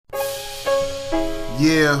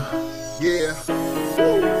Yeah,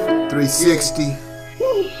 360.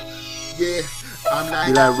 Yeah, I'm not.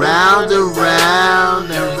 Be like round and round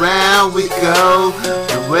and round we go.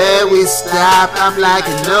 And where we stop, I'm like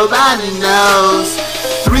nobody knows.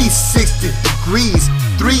 360 degrees,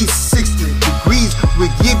 360 degrees. We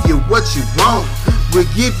give you what you want, we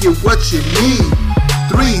give you what you need.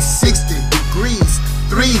 360 degrees,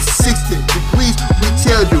 360 degrees. We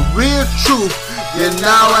tell the real truth, you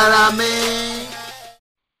know what I mean?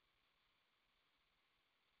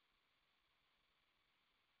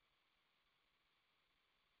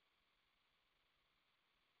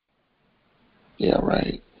 Yeah,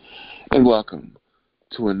 right. And welcome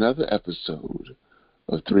to another episode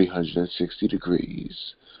of 360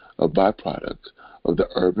 Degrees, a byproduct of the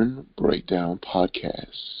Urban Breakdown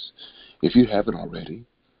Podcast. If you haven't already,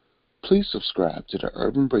 please subscribe to the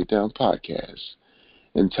Urban Breakdown Podcast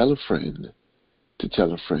and tell a friend to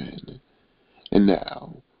tell a friend. And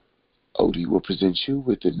now, Odie will present you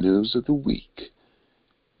with the news of the week.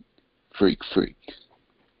 Freak.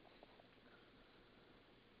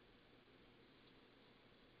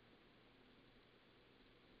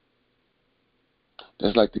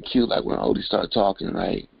 That's like the cue, like when Odie started talking,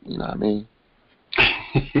 right? You know what I mean?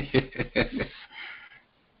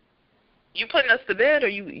 You putting us to bed or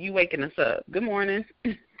you waking us up? Good morning.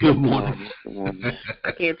 Good morning.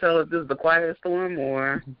 I can't tell if this is the quiet storm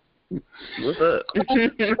or what's up. I'm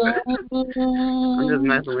just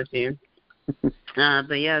messing with you.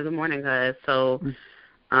 But yeah, good morning, guys. So,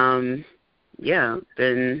 yeah,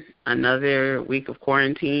 been another week of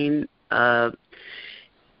quarantine.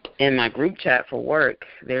 In my group chat for work,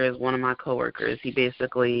 there is one of my coworkers. He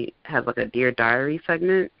basically has like a Dear Diary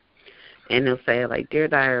segment, and he'll say like, "Dear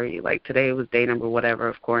Diary, like today was day number whatever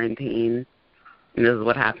of quarantine, and this is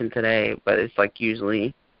what happened today." But it's like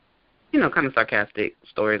usually, kind of sarcastic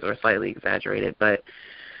stories or slightly exaggerated. But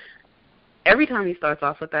every time he starts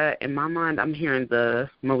off with that, in my mind, I'm hearing the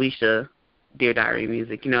Moesha Dear Diary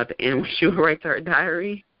music. At the end when she would write her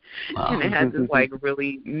diary. Wow. And it has this, like,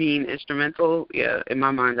 really mean instrumental. Yeah, in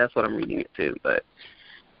my mind, that's what I'm reading it to. But,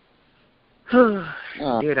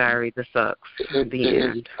 Dear Diary, this sucks. The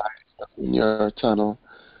end. In your tunnel,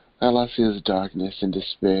 all I see is darkness and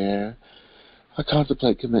despair. I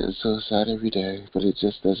contemplate committing suicide every day, but I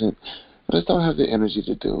just don't have the energy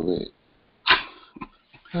to do it.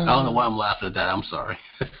 I don't know why I'm laughing at that. I'm sorry.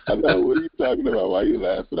 I know. What are you talking about? Why are you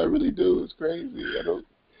laughing? I really do. It's crazy.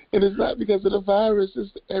 And it's not because of the virus.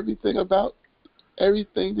 It's everything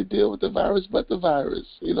to deal with the virus but the virus.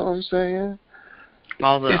 You know what I'm saying?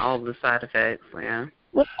 All the side effects, yeah.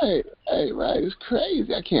 Right. Right. It's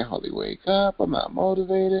crazy. I can't hardly wake up. I'm not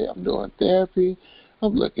motivated. I'm doing therapy.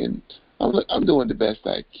 I'm doing the best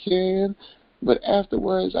I can. But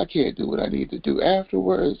afterwards, I can't do what I need to do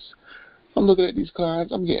afterwards. I'm looking at these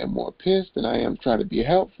clients. I'm getting more pissed than I am trying to be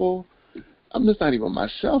helpful. I'm just not even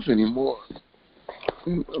myself anymore.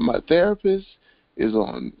 My therapist is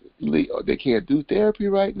on leave. They can't do therapy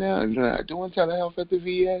right now, and they're not doing telehealth at the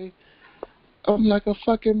VA. I'm like a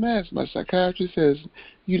fucking mess. My psychiatrist says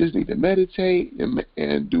you just need to meditate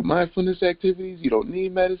and do mindfulness activities. You don't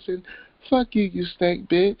need medicine. Fuck you, you stank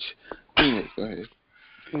bitch. Anyways, go ahead.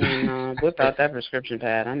 Without that prescription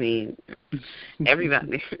pad, I mean,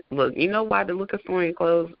 everybody. Look, you know why the liquor store ain't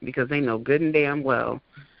closed? Because they know good and damn well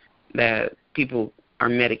that people are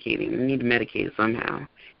medicating. You need to medicate somehow.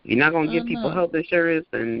 If you're not going to give people health insurance,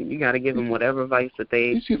 then you got to give them whatever vice that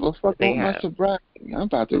they These people fuck on my sobriety. I'm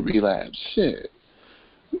about to relapse. Shit.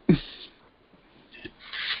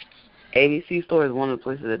 ABC store is one of the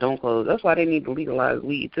places that don't close. That's why they need to legalize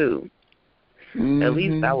weed, too. Mm-hmm. At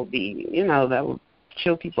least that would be, that would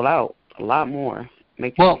chill people out a lot more.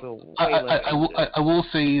 Make people feel way less I will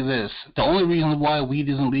say this. The only reason why weed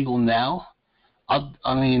isn't legal now,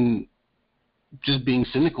 I mean, just being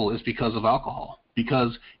cynical, is because of alcohol.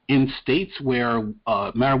 Because in states where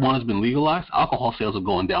marijuana has been legalized, alcohol sales are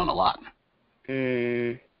going down a lot.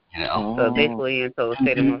 So basically until the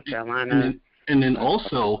state of North Carolina. And then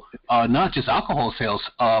also, not just alcohol sales,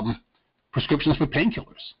 prescriptions for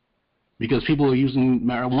painkillers. Because people are using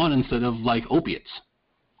marijuana instead of like opiates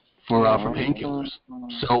for painkillers.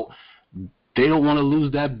 So they don't want to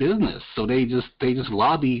lose that business. So they just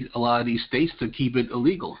lobby a lot of these states to keep it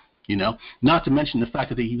illegal. Not to mention the fact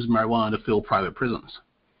that they use marijuana to fill private prisons,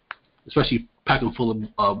 especially packed them full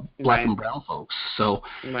of black and brown folks. So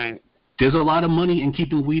there's a lot of money in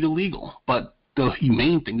keeping weed illegal. But the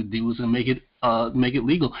humane thing to do is to make it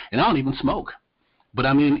legal. And I don't even smoke. But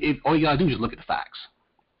I mean, all you gotta do is just look at the facts.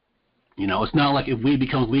 It's not like if weed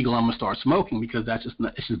becomes legal, I'm gonna start smoking, because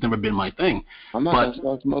it's just never been my thing. I'm not gonna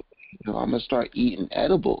start smoking. I'm gonna start eating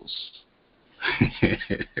edibles.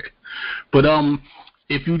 But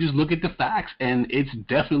if you just look at the facts, and it's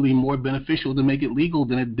definitely more beneficial to make it legal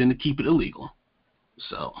than to keep it illegal.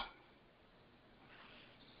 So.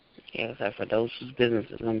 Yeah, except for those whose business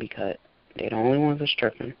is going to be cut. They're the only ones that's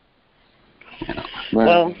tripping. Yeah.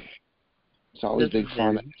 Well, it's always big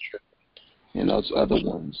pharma tripping. You know, it's other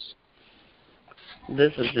ones.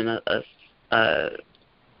 This has been a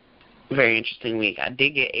very interesting week. I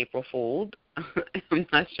did get April Fooled. I'm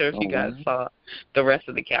not sure if you guys saw the rest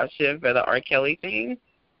of the caption for the R. Kelly thing,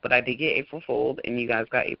 but I did get April Fooled, and you guys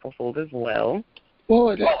got April Fooled as well.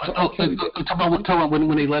 Well, talk about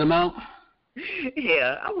when they let him out?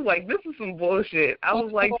 Yeah, I was like, this is some bullshit. I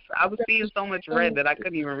was seeing so much red that I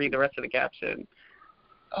couldn't even read the rest of the caption.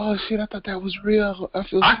 Oh shit! I thought that was real. I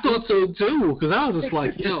thought so too, because I was just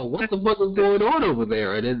like, yo, what the fuck is going on over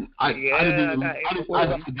there? And then I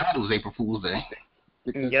forgot it was April Fool's Day.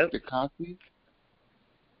 Yep. The copy.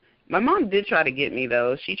 My mom did try to get me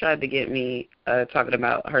though. She tried to get me talking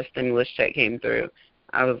about her stimulus check came through.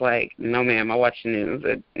 I was like, no, ma'am, I watch the news.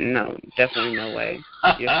 No, definitely no way.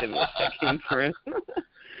 Your stimulus check came through.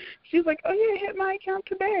 She was like, oh yeah, it hit my account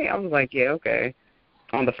today. I was like, yeah, okay.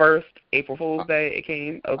 On the 1st, April Fool's Day, it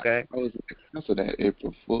came? Okay. I was like, for that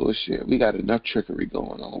April Fool's shit. We got enough trickery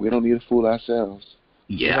going on. We don't need to fool ourselves.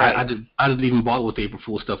 Yeah, right. I didn't even bother with April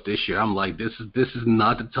Fool's stuff this year. I'm like, this is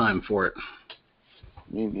not the time for it.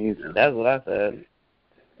 Me neither. That's what I said.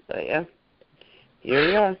 But yeah, here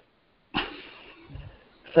we are.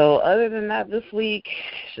 So other than that, this week,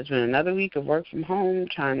 it's just been another week of work from home,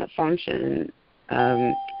 trying to function.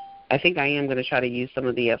 I think I am going to try to use some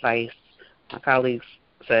of the advice my colleagues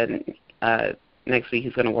said next week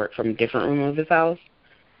he's going to work from a different room of his house.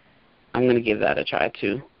 I'm going to give that a try,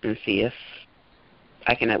 too, and see if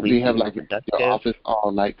I can at least be like your office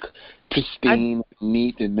all, like, pristine,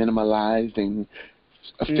 neat, and minimalized, and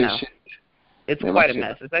efficient? No. It's quite a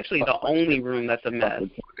mess. It's actually the only room that's a mess.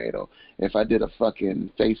 If I did a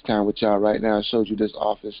fucking FaceTime with y'all right now and showed you this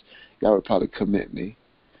office, y'all would probably commit me.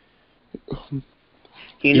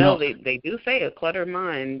 You know, they do say a cluttered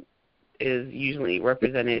mind is usually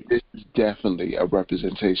represented. This is definitely a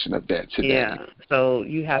representation of that today. Yeah, so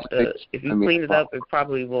you have to, if you clean it up,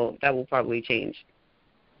 that will probably change,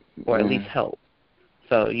 or at least help.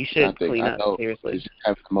 So you should clean up, seriously. Just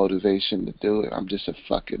have the motivation to do it. I'm just a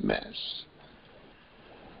fucking mess.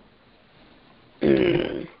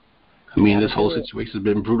 I mean, this whole situation has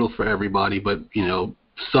been brutal for everybody, but, you know,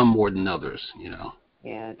 some more than others, you know.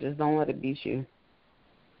 Yeah, just don't let it beat you.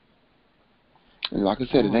 And like I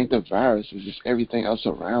said, it ain't the virus. It's just everything else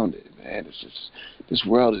around it, man. It's just, this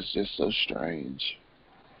world is just so strange.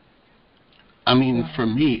 I mean, for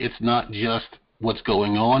me, it's not just what's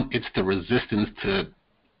going on. It's the resistance to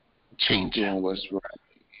change. Doing what's right.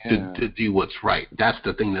 Yeah. To do what's right. That's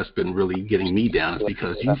the thing that's been really getting me down, is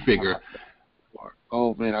because you figure...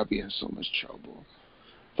 Oh, man, I'd be in so much trouble.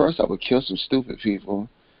 First, I would kill some stupid people,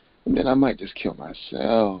 and then I might just kill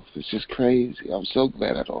myself. It's just crazy. I'm so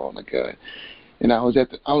glad I don't own a gun. And I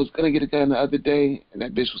was gonna get a gun the other day, and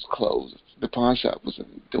that bitch was closed. The pawn shop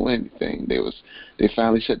wasn't doing anything. They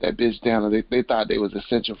finally shut that bitch down, and they thought they was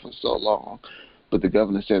essential for so long, but the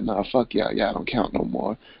governor said, "No, fuck y'all don't count no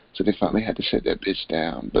more." So they finally had to shut that bitch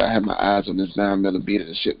down. But I had my eyes on this 9mm,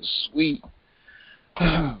 and shit was sweet.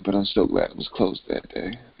 But I'm so glad it was closed that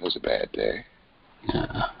day. It was a bad day.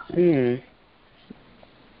 Yeah.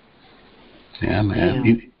 Yeah,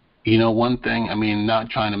 man. You know, one thing, I mean, not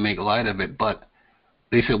trying to make light of it, but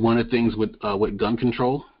they said one of the things with gun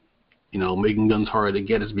control, you know, making guns harder to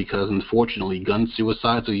get, is because, unfortunately, gun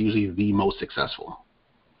suicides are usually the most successful.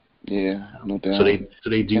 Yeah, no doubt. So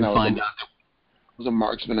they do find out that... I was a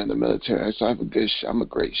marksman in the military, so I have a good shot. I'm a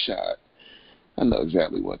great shot. I know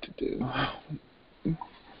exactly what to do.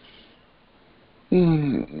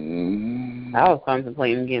 I was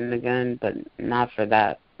contemplating getting a gun, but not for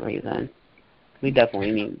that reason. We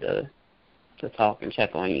definitely need to talk and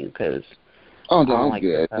check on you, because I'm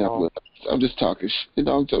good. I'm just talking shit. You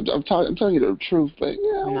know, I'm telling you the truth, but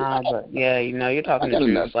yeah. Nah, but yeah, you know, you're talking the truth.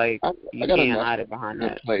 Enough, like you can't hide it behind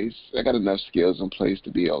that. I got enough skills in place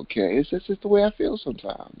to be okay. It's just the way I feel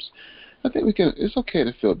sometimes. I think we can. It's okay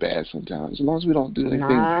to feel bad sometimes, as long as we don't do anything.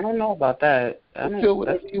 Nah, I don't know about that. Feel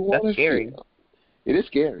whatever you want. That's scary. Feel. It is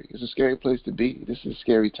scary. It's a scary place to be. This is a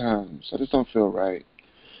scary time. So I just don't feel right.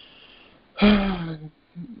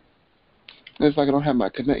 It's like I don't have my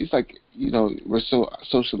connect. It's like, you know, we're so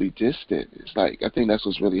socially distant. It's like, I think that's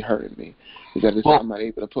what's really hurting me. Is that I'm not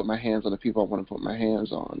able to put my hands on the people I want to put my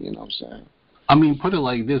hands on. You know what I'm saying? I mean, put it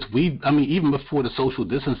like this: even before the social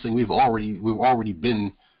distancing, we've already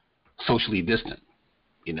been socially distant.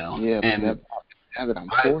 You know? Yeah. And have it. I'm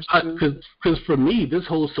forced to. Because for me, this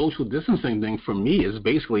whole social distancing thing for me is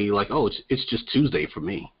basically like, oh, it's just Tuesday for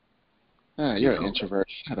me. You're an introvert.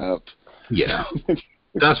 Shut up. Yeah.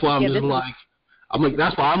 That's why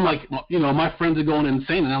that's why I'm like, my friends are going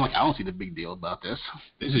insane, and I'm like, I don't see the big deal about this.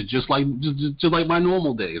 This is just like my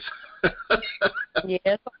normal days.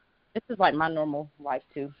 Yeah, this is like my normal life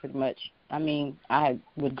too, pretty much. I mean, I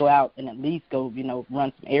would go out and at least go,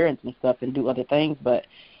 run some errands and stuff and do other things, but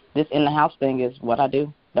this in the house thing is what I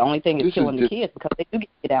do. The only thing is killing the kids because they do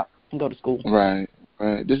get out and go to school. Right.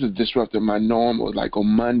 This is disrupting my normal. Like on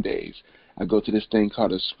Mondays, I go to this thing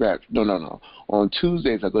called a scrap. No. On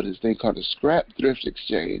Tuesdays, I go to this thing called a scrap thrift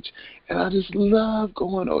exchange. And I just love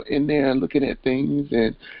going in there and looking at things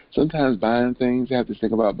and sometimes buying things. I have to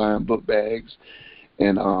think about buying book bags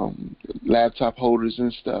and laptop holders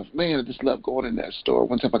and stuff. Man, I just love going in that store.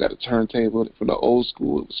 One time I got a turntable from the old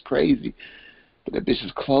school. It was crazy. But that bitch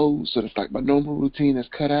is closed, so it's like my normal routine is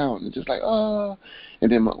cut out. And it's just like, oh.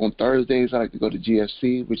 And then on Thursdays, I like to go to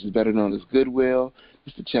GFC, which is better known as Goodwill,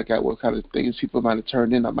 just to check out what kind of things people might have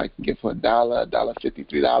turned in. I might get for $1, $1.50,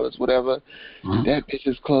 $3, whatever. Mm-hmm. That bitch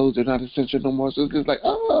is closed. They're not essential no more. So it's just like,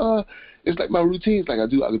 oh. It's like my routine. It's like I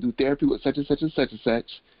do therapy with such and such and such and such.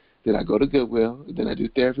 Then I go to Goodwill. Then I do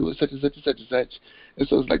therapy with such and such and such and such. And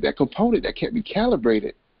so it's like that component that can't be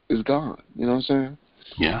calibrated is gone. You know what I'm saying?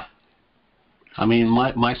 Yeah. I mean,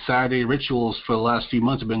 my Saturday rituals for the last few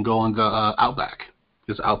months have been going to Outback.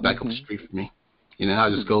 There's Outback up the street from me. I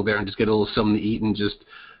just go there and just get a little something to eat and just,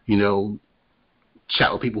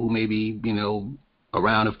 chat with people who may be,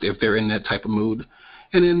 around if they're in that type of mood.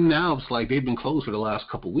 And then now it's like they've been closed for the last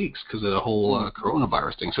couple of weeks because of the whole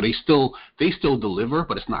coronavirus thing. So they still deliver,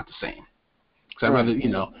 but it's not the same. Because I'd rather,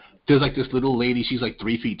 there's like this little lady. She's like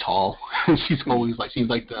 3 feet tall. And she's always like, she's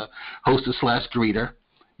like the hostess / greeter,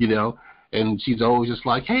 And she's always just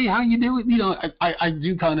like, hey, how you doing? I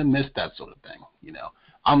do kind of miss that sort of thing.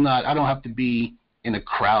 I don't have to be in a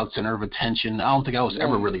crowd center of attention. I don't think I was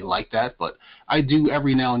ever really like that, but I do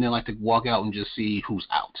every now and then like to walk out and just see who's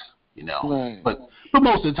out, Right. But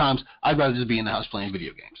most of the times I'd rather just be in the house playing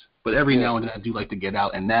video games. But every now and then I do like to get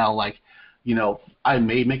out. And now, like, I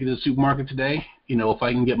may make it to the supermarket today, if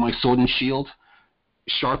I can get my sword and shield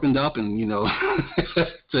sharpened up and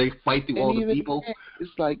to fight through all the people.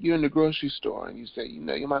 It's like you're in the grocery store and you say, you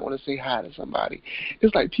might want to say hi to somebody.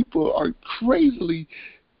 It's like people are crazily,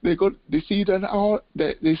 they see you down the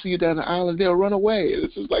aisle, and they'll run away.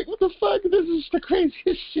 It's just like, what the fuck? This is the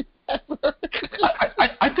craziest shit ever.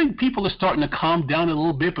 I think people are starting to calm down a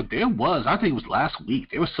little bit, but I think it was last week,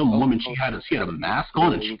 there was some woman, she had a mask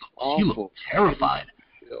on and she looked terrified.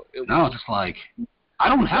 And I was just like, I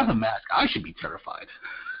don't have a mask. I should be terrified.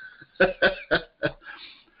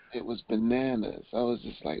 It was bananas. I was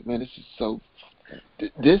just like, man,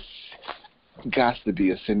 this got to be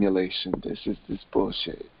a simulation. This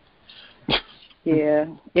bullshit. Yeah,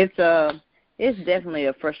 it's definitely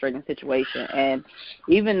a frustrating situation. And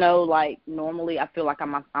even though, like, normally I feel like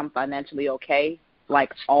I'm financially okay,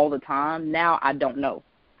 like, all the time, now I don't know.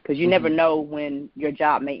 Because you never know when your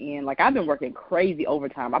job may end. Like, I've been working crazy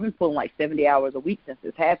overtime. I've been pulling like 70 hours a week since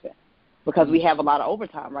this happened because we have a lot of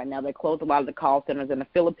overtime right now. They closed a lot of the call centers in the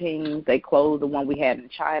Philippines. They closed the one we had in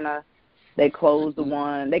China. They closed a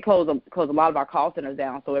lot of our call centers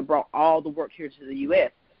down, so it brought all the work here to the U.S.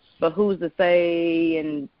 But who's to say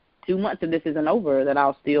in 2 months, if this isn't over, that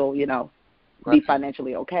I'll still, be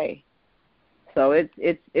financially okay? So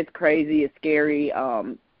it's crazy. It's scary.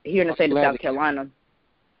 Here in the state of South Carolina,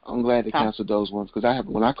 I'm glad they canceled those ones because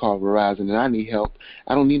when I call Verizon and I need help,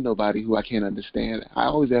 I don't need nobody who I can't understand. I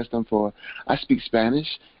always ask them I speak Spanish,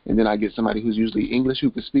 and then I get somebody who's usually English who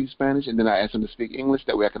can speak Spanish, and then I ask them to speak English.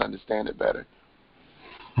 That way I can understand it better.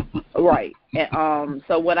 Right. And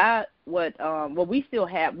so we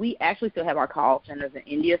actually still have our call centers in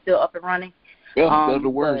India still up and running. Yeah, they're the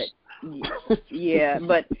worst. Yeah,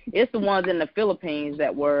 but it's the ones in the Philippines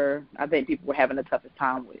that I think people were having the toughest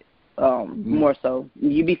time with. More so.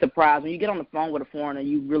 You'd be surprised when you get on the phone with a foreigner,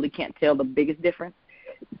 you really can't tell the biggest difference,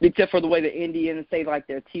 except for the way the Indians say like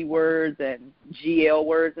their T words and GL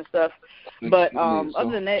words and stuff. But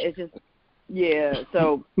other than that, it's just,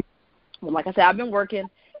 so like I said, I've been working,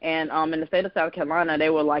 and in the state of South Carolina, they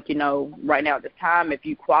were like, right now at this time, if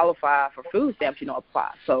you qualify for food stamps, apply.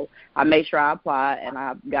 So I made sure I applied, and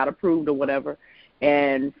I got approved or whatever,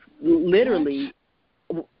 and literally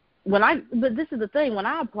but this is the thing, when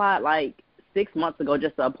I applied like 6 months ago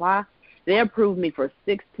just to apply, they approved me for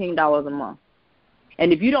 $16 a month.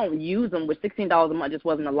 And if you don't use them, which $16 a month just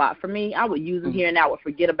wasn't a lot for me, I would use them here and I would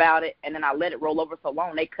forget about it, and then I let it roll over so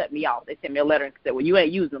long, they cut me off. They sent me a letter and said, well, you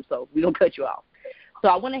ain't using them, so we're going to cut you off. So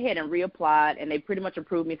I went ahead and reapplied, and they pretty much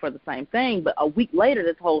approved me for the same thing. But a week later,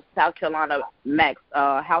 this whole South Carolina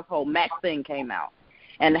household max thing came out.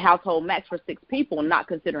 And the household max for 6 people, not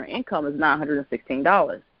considering income, is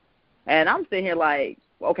 $916. And I'm sitting here like,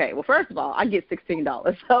 okay, well, first of all, I get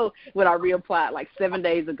 $16. So when I reapplied like 7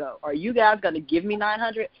 days ago, are you guys going to give me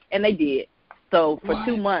 $900? And they did. So for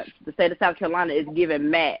 2 months, the state of South Carolina is giving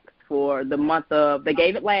max for the month of, they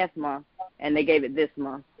gave it last month, and they gave it this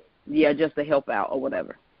month. Yeah, just to help out or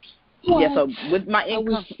whatever. What? Yeah, so with my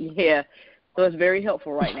income, yeah, so it's very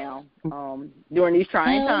helpful right now during these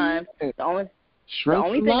trying times. The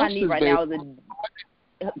only thing I need right now is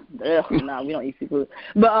no, we don't eat seafood.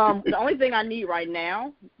 But the only thing I need right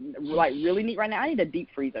now, like really need right now, I need a deep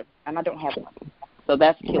freezer, and I don't have it. So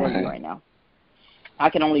that's killing me right now.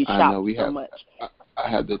 I can only shop so much. I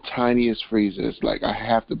have the tiniest freezers. Like, I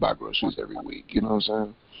have to buy groceries every week. You know what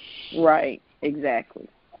I'm saying? Right, exactly.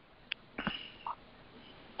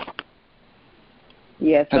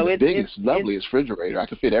 Yeah, so it's the biggest, loveliest refrigerator. I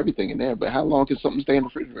can fit everything in there, but how long can something stay in the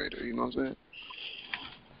refrigerator? You know what I'm saying?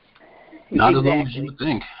 Not as long as you would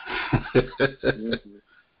think.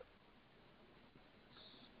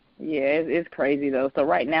 Yeah, it's crazy though. So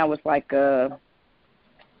right now it's like I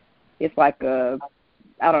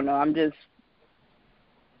don't know. I'm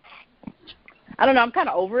kind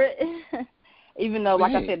of over it. Even though,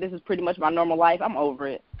 like I said, this is pretty much my normal life, I'm over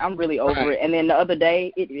it. I'm really over it. And then the other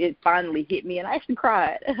day, it finally hit me, and I actually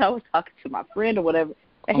cried. I was talking to my friend or whatever,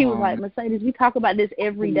 and he was like, Mercedes, we talk about this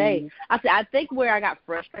every day. I said, I think where I got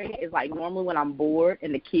frustrated is, like, normally when I'm bored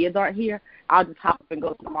and the kids aren't here, I'll just hop up and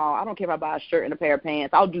go to the mall. I don't care if I buy a shirt and a pair of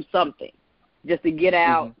pants. I'll do something just to get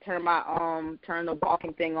out, turn the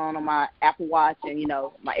walking thing on my Apple Watch and, you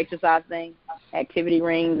know, my exercise thing, activity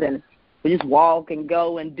rings, and we just walk and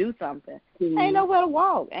go and do something. Ain't nowhere to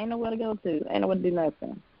walk. Ain't nowhere to go to. Ain't nowhere to do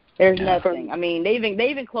nothing. There's nothing. I mean, they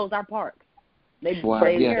even closed our park. I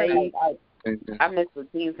miss the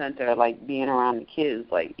teen center, like being around the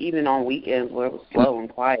kids, like even on weekends where it was slow and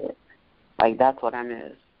quiet. Like that's what I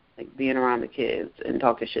miss, like being around the kids and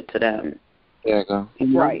talking shit to them. There you go.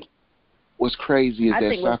 Right. What's crazy is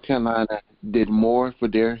that South Carolina did more for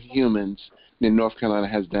their humans than North Carolina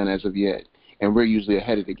has done as of yet. And we're usually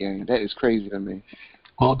ahead of the game. That is crazy to me.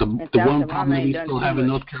 Well, the one problem that we still have in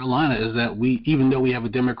North Carolina is that even though we have a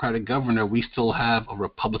Democratic governor, we still have a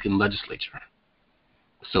Republican legislature.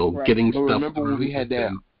 So getting stuff. Remember when we had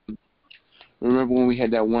that? Remember when we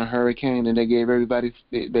had that one hurricane and they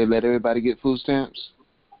let everybody get food stamps?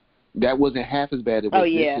 That wasn't half as bad as what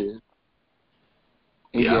this is.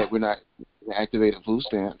 And yet we're not activating food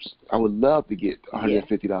stamps. I would love to get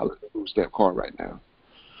 $150 food stamp card right now.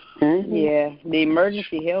 Yeah, the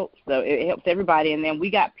emergency helps, though. It helps everybody. And then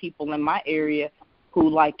we got people in my area who,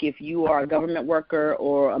 like, if you are a government worker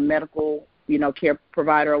or a medical, you know, care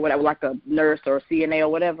provider or whatever, like a nurse or a CNA or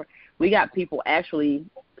whatever, we got people actually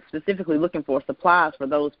specifically looking for supplies for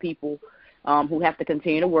those people who have to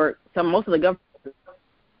continue to work. Most of the government,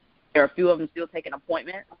 there are a few of them still taking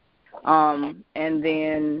appointments. And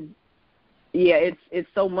then, it's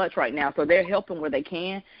so much right now. So they're helping where they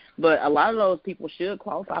can. But a lot of those people should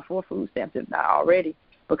qualify for food stamps if not already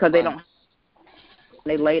because they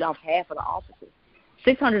laid off half of the offices.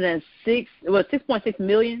 6.6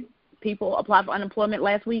 million people applied for unemployment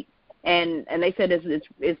last week, and they said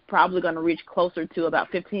it's probably going to reach closer to about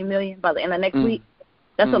 15 million by the end of next week.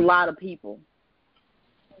 That's a lot of people.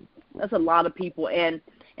 That's a lot of people. And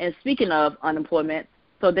speaking of unemployment,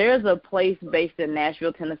 so there's a place based in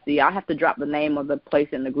Nashville, Tennessee. I'll have to drop the name of the place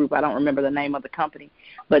in the group. I don't remember the name of the company.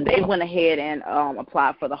 But they went ahead and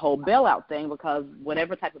applied for the whole bailout thing because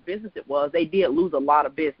whatever type of business it was, they did lose a lot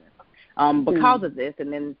of business because of this.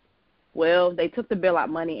 And then, they took the bailout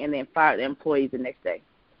money and then fired the employees the next day.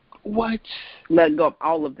 What? Let go of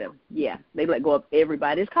all of them. Yeah, they let go of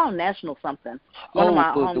everybody. It's called National something. One of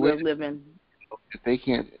my homegirls live in. If they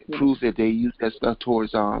can't prove that they use that stuff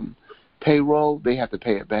towards payroll, they have to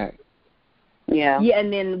pay it back. Yeah,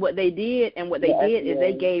 and then what they did is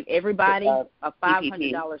they gave everybody a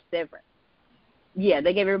 $500 severance. Yeah,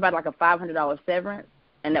 they gave everybody like a $500 severance,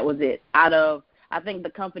 and that was it. Out of, I think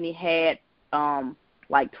the company had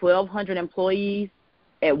like 1,200 employees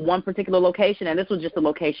at one particular location, and this was just a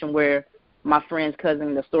location where my friend's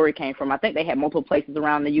cousin, the story came from. I think they had multiple places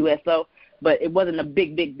around the U.S., though, but it wasn't a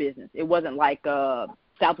big business. It wasn't like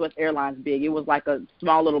Southwest Airlines big. It was like a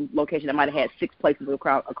small little location that might have had 6 places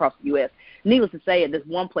across the U.S. Needless to say, at this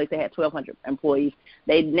one place they had 1,200 employees.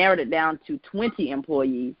 They narrowed it down to 20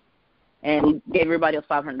 employees and gave everybody else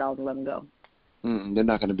 $500 and let them go. They're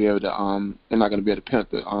not going to be able to. They're not going to be able to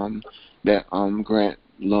pimp that grant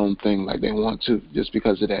loan thing like they want to, just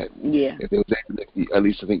because of that. Yeah. If they was able to at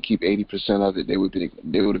least, I think, keep 80% of it, they would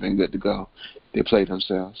have been good to go. They played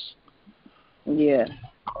themselves. Yeah.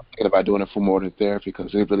 I'm thinking about doing it for more than therapy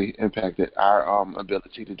because it really impacted our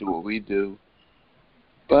ability to do what we do.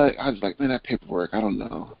 But I was like, man, that paperwork, I don't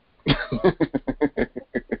know.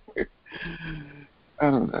 I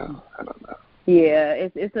don't know. Yeah,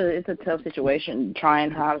 it's a tough situation,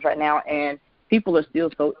 trying times right now, and people are still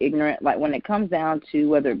so ignorant. Like when it comes down to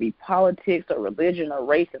whether it be politics or religion or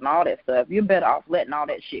race and all that stuff, you're better off letting all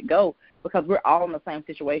that shit go because we're all in the same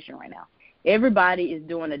situation right now. Everybody is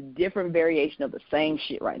doing a different variation of the same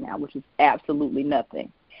shit right now, which is absolutely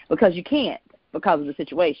nothing because you can't because of the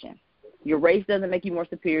situation. Your race doesn't make you more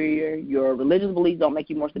superior. Your religious beliefs don't make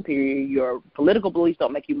you more superior. Your political beliefs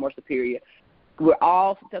don't make you more superior. We're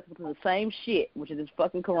all susceptible to the same shit, which is this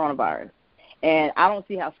fucking coronavirus. And I don't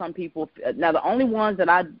see how some people – now, the only ones that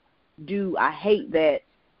I hate that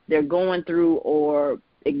they're going through or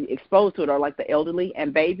exposed to it are like the elderly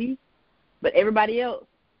and babies. But everybody else,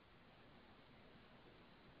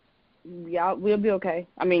 yeah, we'll be okay.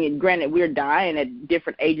 I mean, granted, we're dying at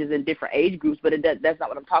different ages and different age groups, but that's not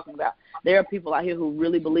what I'm talking about. There are people out here who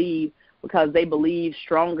really believe because they believe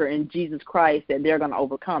stronger in Jesus Christ that they're going to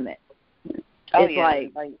overcome it. Oh, it's yeah.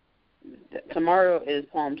 Like tomorrow is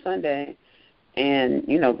Palm Sunday, and,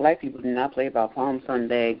 you know, black people do not play about Palm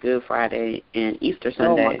Sunday, Good Friday, and Easter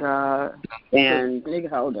Sunday. Oh, my God. And big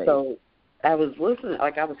holiday. So I was listening,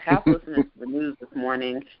 like I was half listening to the news this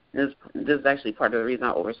morning. This is actually part of the reason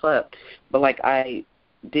I overslept. But, like, I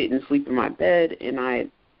didn't sleep in my bed, and I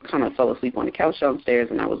kind of fell asleep on the couch downstairs,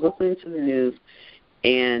 and I was listening to the news,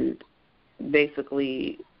 and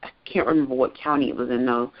basically – I can't remember what county it was in,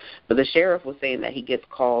 though, but the sheriff was saying that he gets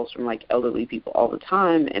calls from, like, elderly people all the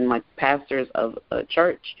time and, like, pastors of a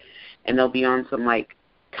church, and they'll be on some, like,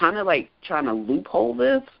 kind of, like, trying to loophole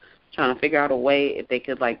this, trying to figure out a way if they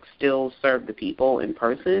could, like, still serve the people in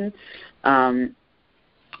person,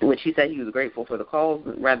 which he said he was grateful for the calls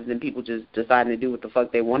rather than people just deciding to do what the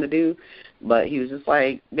fuck they want to do. But he was just,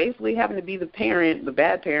 like, basically having to be the parent, the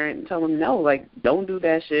bad parent, and tell them, no, like, don't do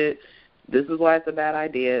that shit. This is why it's a bad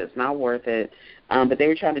idea. It's not worth it. But they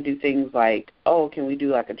were trying to do things like, oh, can we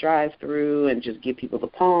do like a drive-through and just give people the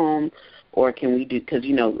palm? Or can we do, because,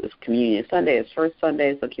 you know, it's Communion Sunday, it's First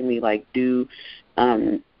Sunday, so can we, like, do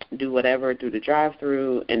whatever through the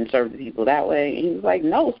drive-through and serve the people that way? And he was like,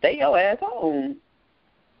 no, stay your ass home.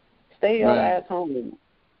 Stay your ass home.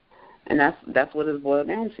 And that's what it's boiled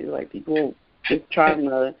down to. Like, people just trying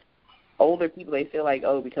to, older people, they feel like,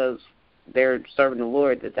 oh, because they're serving the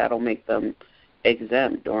Lord, that'll make them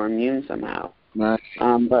exempt or immune somehow. Right.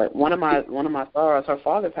 But one of my sorors, her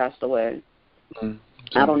father passed away.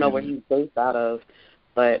 I don't know where he's based out of,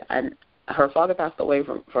 but her father passed away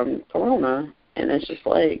from corona, and it's just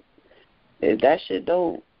like, if that shit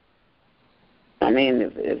don't, I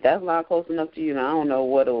mean, if that's not close enough to you, then I don't know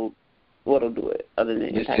what'll do it other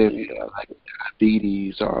than impacting you. Like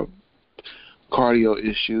diabetes or cardio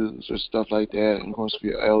issues or stuff like that, and of course if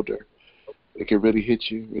you're elder, it can really hit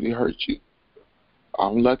you, really hurt you.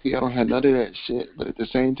 I'm lucky I don't have none of that shit, but at the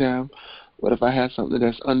same time, what if I had something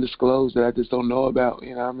that's undisclosed that I just don't know about,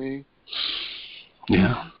 you know what I mean?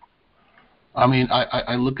 Yeah. I mean,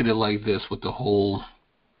 I look at it like this with the whole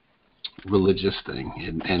religious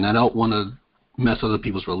thing, and I don't want to mess other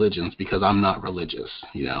people's religions because I'm not religious,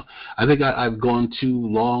 you know. I think I've gone too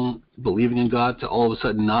long believing in God to all of a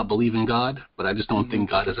sudden not believe in God, but I just don't think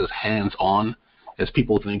God is as hands-on as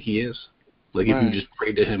people think he is. Like, if you just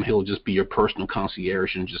pray to him, he'll just be your personal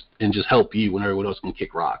concierge and just help you when everyone else can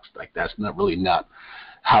kick rocks. Like, that's not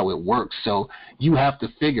how it works. So you have to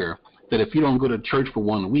figure that if you don't go to church for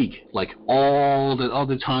 1 week, like all the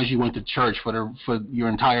other times you went to church for your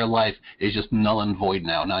entire life is just null and void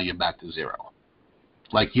now. Now you're back to zero.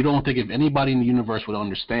 Like, you don't think if anybody in the universe would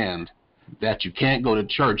understand that you can't go to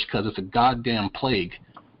church because it's a goddamn plague,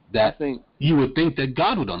 that you would think that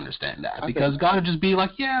God would understand that, because God would just be like,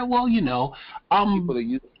 yeah, well, you know, people are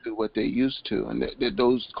used to what they're used to, and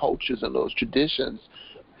those cultures and those traditions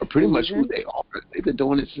are pretty much who they are. They've been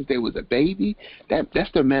doing it since they was a baby.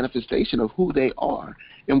 That's their manifestation of who they are,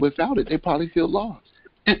 and without it, they probably feel lost.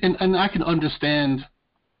 And I can understand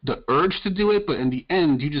the urge to do it, but in the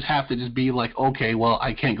end, you just have to just be like, okay, well,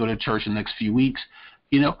 I can't go to church in the next few weeks.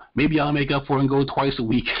 You know, maybe I'll make up for it and go twice a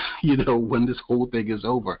week, you know, when this whole thing is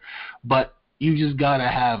over. But you just got to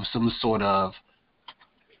have some sort of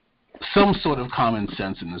common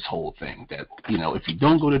sense in this whole thing that, you know, if you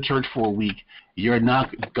don't go to church for a week,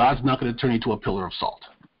 God's not going to turn you into a pillar of salt.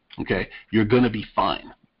 Okay? You're going to be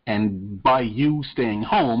fine. And by you staying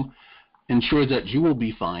home, ensures that you will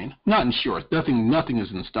be fine. Not ensures, nothing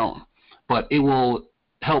is in stone, but it will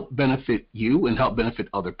help benefit you and help benefit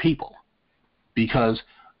other people, because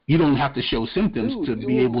you don't have to show symptoms to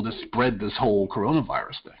be able to spread this whole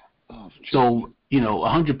coronavirus thing. So,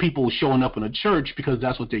 100 people showing up in a church because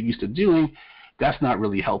that's what they're used to doing, that's not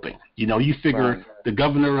really helping. You figure the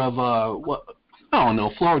governor of,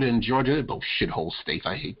 Florida and Georgia, they're both shithole states.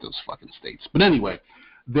 I hate those fucking states. But anyway,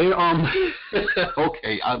 they,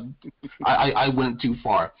 okay, I went too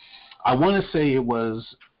far. I want to say it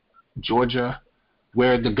was Georgia,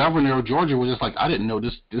 where the governor of Georgia was just like, I didn't know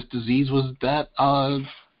this disease was that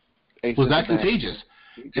contagious.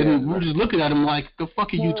 And we're just looking at him like, the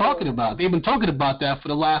fuck are you talking about? They've been talking about that for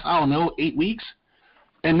the last, 8 weeks.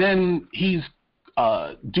 And then he's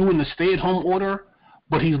doing the stay-at-home order,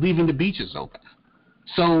 but he's leaving the beaches open.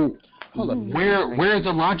 So where's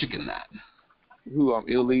the logic in that? Who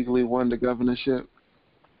illegally won the governorship?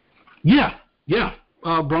 Yeah.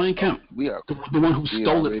 Brian Kemp, the one who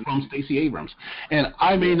stole it from Stacey Abrams. And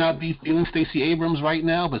I may not be feeling Stacey Abrams right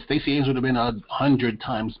now, but Stacey Abrams would have been 100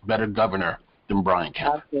 times better governor than Brian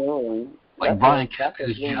Kemp. Absolutely. Brian Kemp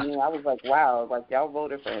is just... I was like, wow, y'all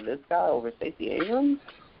voted for this guy over Stacey Abrams?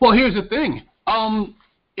 Well, here's the thing.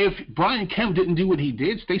 If Brian Kemp didn't do what he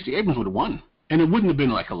did, Stacey Abrams would have won. And it wouldn't have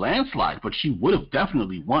been like a landslide, but she would have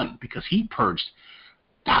definitely won, because he purged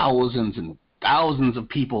thousands and thousands of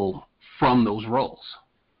people from those roles.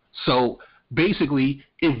 So basically,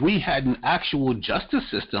 if we had an actual justice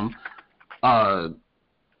system, and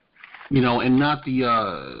not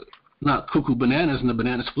the not cuckoo bananas and the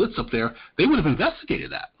banana splits up there, they would have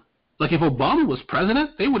investigated that. Like if Obama was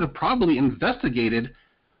president, they would have probably investigated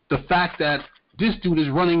the fact that this dude is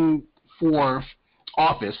running for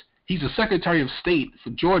office. He's a Secretary of State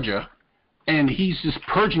for Georgia, and he's just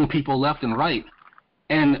purging people left and right.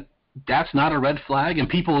 And that's not a red flag, and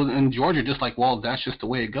people in Georgia are just like, well, that's just the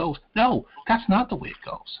way it goes. No, that's not the way it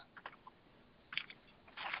goes.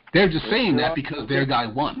 They're just saying that because their guy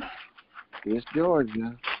won. It's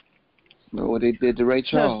Georgia. Know what they did to Ray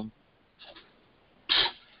Charles?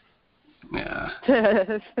 Yeah.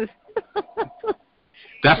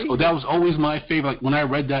 That was always my favorite. Like, when I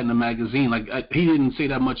read that in the magazine, he didn't say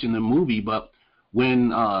that much in the movie, but when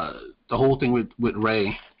the whole thing with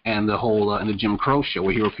Ray and the whole and the Jim Crow show,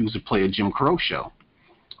 where he refused to play a Jim Crow show,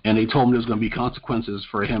 and they told him there's going to be consequences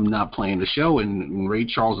for him not playing the show, and Ray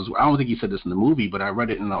Charles I don't think he said this in the movie, but I read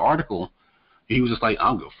it in the article. He was just like, I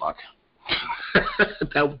don't give a fuck.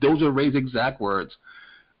 Those are Ray's exact words,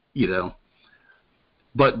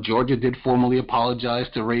 But Georgia did formally apologize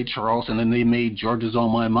to Ray Charles, and then they made Georgia's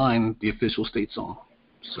On My Mind the official state song.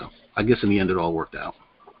 So I guess in the end it all worked out.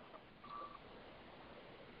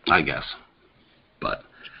 I guess. But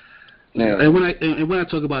and when I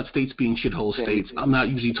talk about states being shithole states, I'm not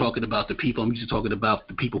usually talking about the people. I'm usually talking about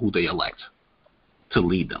the people who they elect to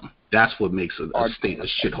lead them. That's what makes a state a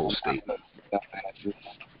shithole state.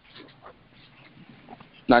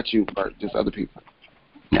 Not you, Bert, just other people.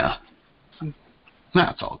 Yeah.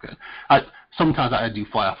 Nah, it's all good. Sometimes I do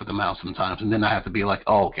fly off at the mouth sometimes, and then I have to be like,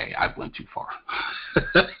 oh, okay, I went too far.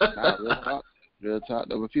 Real talk.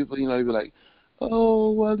 Though, but people, they be like,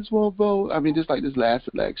 oh, well, I just won't vote. I mean, just like this last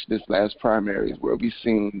election, this last primaries, where we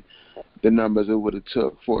seen the numbers it would have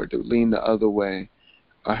took for it to lean the other way,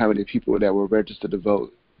 or how many people that were registered to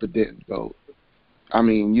vote but didn't vote. I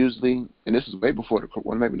mean, usually, and this is way before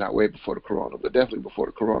maybe not way before the corona, but definitely before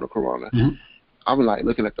the corona. Mm-hmm. I'm like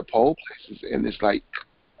looking at the poll places, and it's like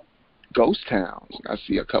ghost towns. I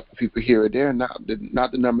see a couple people here or there, not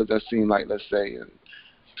the numbers I've seen, like let's say in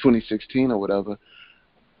 2016 or whatever.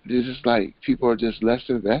 It's just like people are just less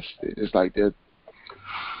invested. It's like it's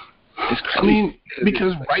crazy. I mean,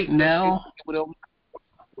 because right now, you know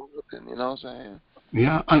what I'm saying?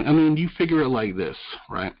 Yeah, I mean, you figure it like this,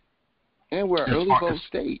 right? And we're an early vote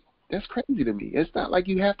state. That's crazy to me. It's not like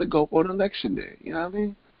you have to go for an election day. You know what I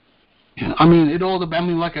mean? Yeah, I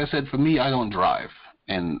mean, like I said, for me, I don't drive,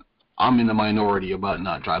 and I'm in the minority about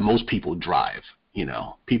not driving. Most people drive.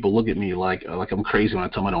 People look at me like I'm crazy when I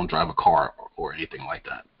tell them I don't drive a car or anything like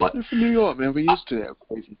that. But you're from New York, man. We're used to that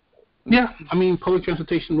crazy. Yeah, I mean, public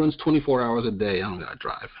transportation runs 24 hours a day. I don't gotta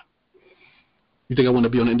drive. You think I want to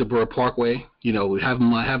be on Inderborough Parkway?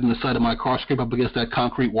 Having the side of my car scrape up against that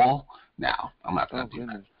concrete wall? No, I'm not gonna do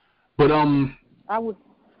that. But I would.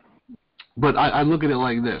 But I look at it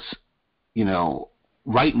like this.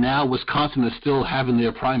 Right now, Wisconsin is still having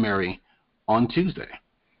their primary on Tuesday.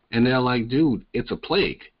 And they're like, dude, it's a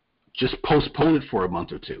plague. Just postpone it for a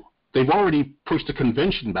month or two. They've already pushed the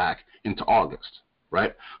convention back into August,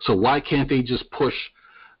 right? So why can't they just push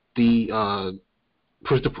because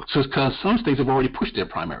some states have already pushed their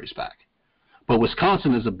primaries back. But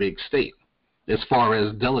Wisconsin is a big state as far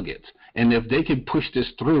as delegates. And if they could push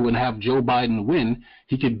this through and have Joe Biden win,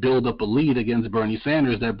 he could build up a lead against Bernie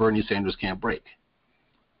Sanders that Bernie Sanders can't break.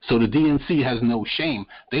 So the DNC has no shame.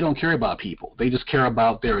 They don't care about people. They just care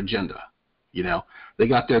about their agenda. You know, they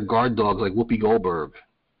got their guard dogs like Whoopi Goldberg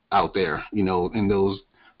out there, you know, and those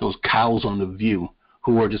cows on The View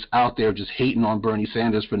who are just out there just hating on Bernie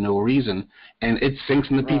Sanders for no reason. And it sinks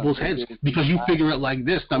into people's heads because you figure it like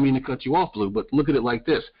this. I mean to cut you off, Blue, but look at it like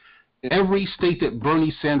this. Every state that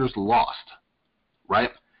Bernie Sanders lost, right,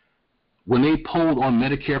 when they polled on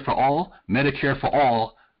Medicare for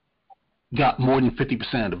All got more than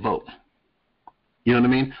 50% of the vote. You know what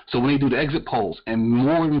I mean? So when they do the exit polls and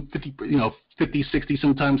more than 50, 60,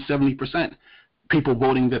 sometimes 70% people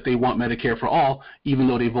voting that they want Medicare for All, even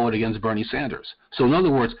though they voted against Bernie Sanders. So in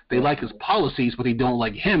other words, they like his policies, but they don't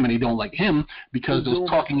like him, and they don't like him because those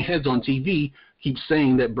talking heads on TV keep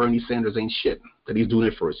saying that Bernie Sanders ain't shit, that he's doing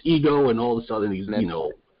it for his ego and all this other,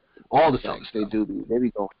 all this other they stuff. do. They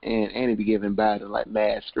be going and they be giving Biden like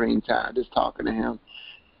mad screen time, just talking to him.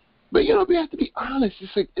 But you know, we have to be honest.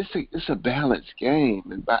 It's a balanced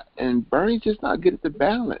game, and Bernie's just not good at the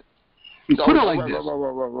balance. He's Put it always like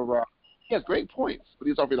this. He has great points, but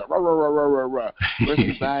he's always like rah rah rah rah rah rah.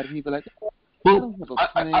 Versus Biden, he'd be like, well,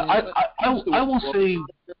 I will say.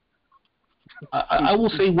 I will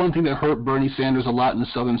say one thing that hurt Bernie Sanders a lot in the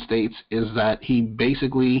southern states is that he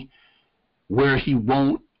basically, where he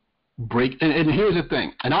won't break, and here's the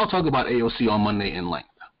thing, and I'll talk about AOC on Monday in length,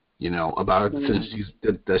 you know, about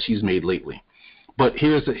that she's made lately. But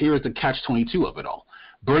here's the catch-22 of it all.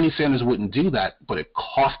 Bernie Sanders wouldn't do that, but it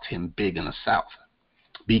cost him big in the South.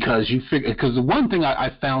 Because the one thing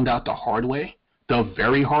I found out the hard way, the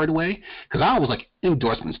very hard way, because I was like,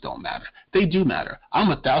 endorsements don't matter. They do matter.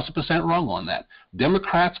 I'm 1,000% wrong on that.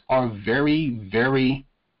 Democrats are very, very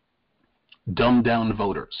dumbed down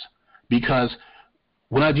voters. Because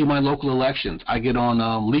when I do my local elections, I get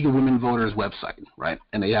on League of Women Voters website, right?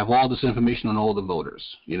 And they have all this information on all the voters,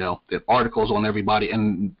 you know, the articles on everybody.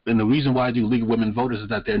 And the reason why I do League of Women Voters is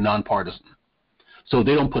that they're nonpartisan. So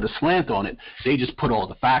they don't put a slant on it. They just put all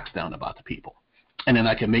the facts down about the people. And then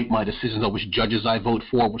I can make my decisions on which judges I vote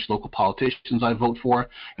for, which local politicians I vote for,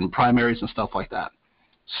 and primaries and stuff like that.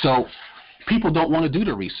 So people don't want to do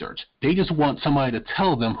the research. They just want somebody to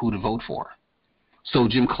tell them who to vote for. So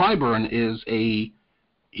Jim Clyburn is a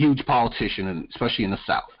huge politician, and especially in the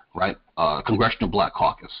South, right? Congressional Black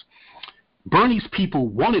Caucus. Bernie's people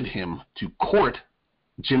wanted him to court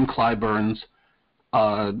Jim Clyburn's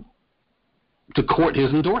to court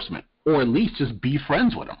his endorsement, or at least just be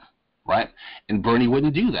friends with him, right? And Bernie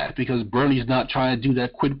wouldn't do that because Bernie's not trying to do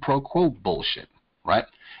that quid pro quo bullshit, right?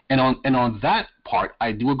 And on that part,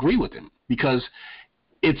 I do agree with him because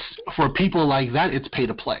it's for people like that, it's pay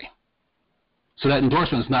to play. So that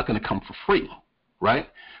endorsement is not going to come for free, right?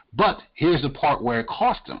 But here's the part where it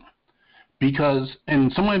cost him because, and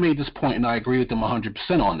somebody made this point, and I agree with them 100%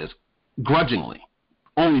 on this, grudgingly,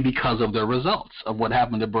 only because of the results of what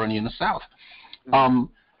happened to Bernie in the South.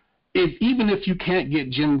 Even if you can't get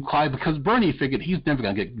Jim Clyburn, because Bernie figured he's never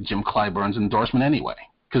going to get Jim Clyburn's endorsement anyway,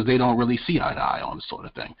 because they don't really see eye to eye on this sort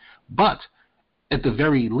of thing. But at the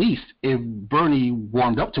very least, if Bernie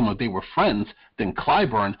warmed up to him, if they were friends, then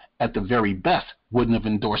Clyburn, at the very best, wouldn't have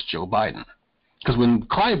endorsed Joe Biden. Because when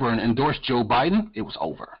Clyburn endorsed Joe Biden, it was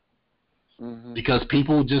over. Mm-hmm. Because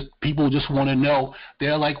people just want to know.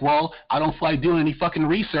 They're like, well, I don't feel like doing any fucking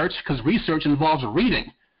research because research involves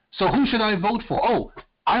reading. So who should I vote for? Oh,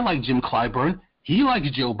 I like Jim Clyburn. He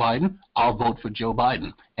likes Joe Biden. I'll vote for Joe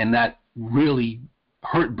Biden. And that really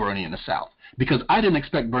hurt Bernie in the South. Because I didn't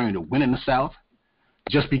expect Bernie to win in the South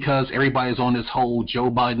just because everybody's on this whole Joe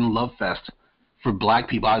Biden love fest for black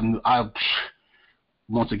people.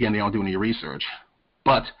 Once again, they don't do any research.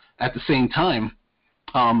 But at the same time,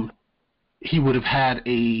 he would have had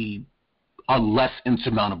a less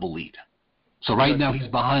insurmountable lead. So right now he's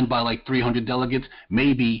behind by like 300 delegates.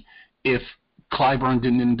 Maybe if Clyburn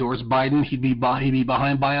didn't endorse Biden, he'd be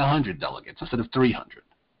behind by 100 delegates instead of 300.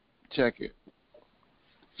 Check it.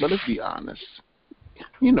 But let's be honest.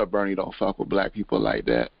 You know Bernie don't fuck with black people like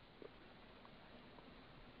that.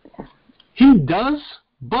 He does,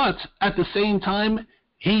 but at the same time,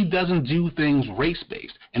 he doesn't do things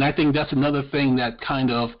race-based. And I think that's another thing that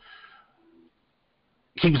kind of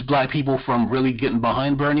keeps black people from really getting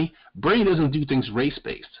behind Bernie. Bernie doesn't do things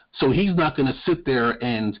race-based. So he's not going to sit there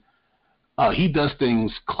and he does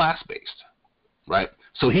things class-based, right?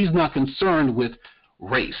 So he's not concerned with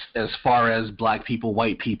race as far as black people,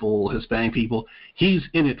 white people, Hispanic people. He's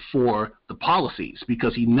in it for the policies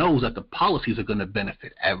because he knows that the policies are going to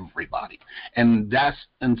benefit everybody. And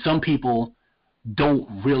some people don't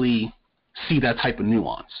really see that type of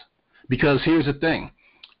nuance. Because here's the thing.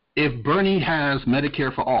 If Bernie has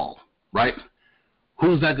Medicare for all, right,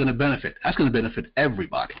 who's that going to benefit? That's going to benefit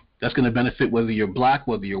everybody. That's going to benefit whether you're black,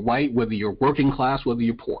 whether you're white, whether you're working class, whether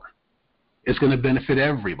you're poor. It's going to benefit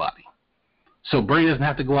everybody. So Bernie doesn't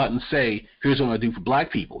have to go out and say, here's what I'm going to do for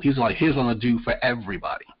black people. He's like, here's what I'm going to do for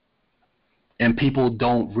everybody. And people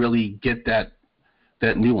don't really get that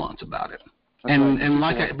nuance about it. And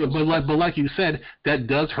like you said, that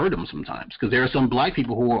does hurt them sometimes, because there are some black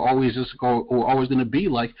people who are always going to be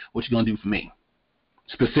like, what you going to do for me?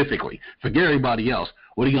 Specifically. Forget everybody else.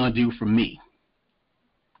 What are you going to do for me?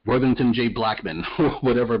 Worthington J. Blackman, or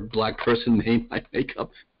whatever black person name I make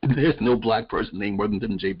up. There's no black person named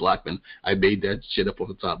Worthington J. Blackman. I made that shit up off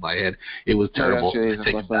the top of my head. It was terrible.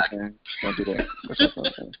 Take it back. Don't do that.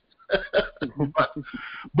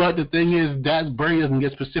 But the thing is that Bernie doesn't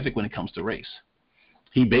get specific when it comes to race.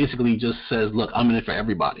 He basically just says, look, I'm in it for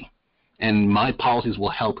everybody, and my policies will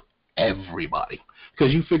help everybody.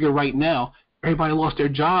 Because you figure right now, everybody lost their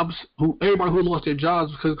jobs. Everybody who lost their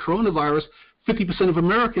jobs because of coronavirus, 50% of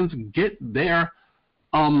Americans get their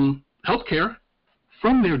health care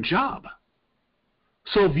from their job.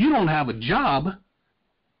 So if you don't have a job,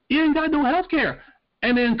 you ain't got no health care.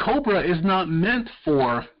 And then COBRA is not meant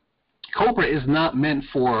for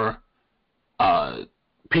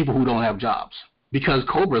people who don't have jobs, because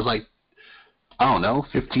COBRA is like, I don't know,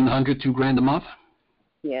 $1,500, $2,000 a month.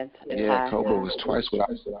 Yes. Yeah, COBRA was twice what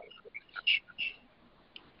I said.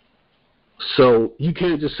 So you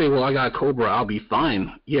can't just say, well, I got COBRA, I'll be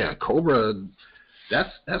fine. Yeah, COBRA,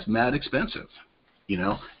 that's mad expensive. You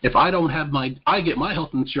know, if I don't have I get my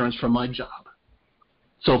health insurance from my job.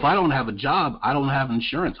 So if I don't have a job, I don't have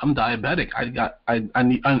insurance. I'm diabetic. I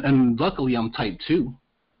need, and luckily I'm type 2.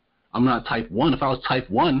 I'm not type 1. If I was type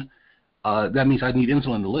 1, that means I need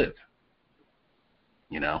insulin to live.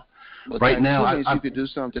 You know, well, right now you could do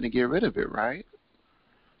something to get rid of it, right?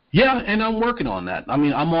 Yeah, and I'm working on that. I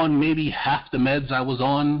mean, I'm on maybe half the meds I was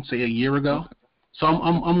on, say, a year ago. So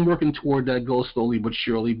I'm working toward that goal slowly but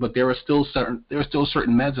surely. But there are still certain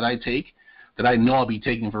meds that I take that I know I'll be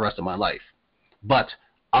taking for the rest of my life. But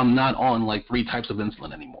I'm not on like 3 types of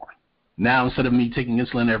insulin anymore. Now, instead of me taking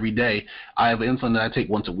insulin every day, I have insulin that I take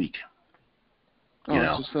once a week. You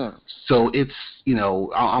know? So it's, you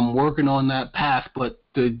know, I'm working on that path, but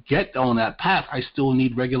to get on that path, I still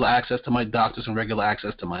need regular access to my doctors and regular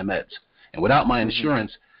access to my meds. And without my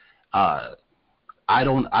insurance, I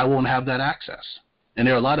won't have that access. And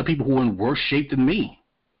there are a lot of people who are in worse shape than me,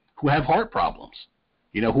 who have heart problems,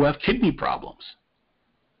 you know, who have kidney problems,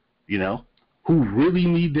 you know, who really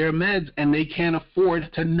need their meds, and they can't afford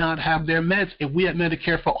to not have their meds. If we had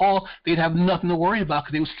Medicare for all, they'd have nothing to worry about,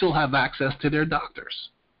 because they would still have access to their doctors.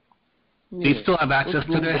 Yeah. They still have access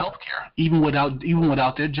to their health care, even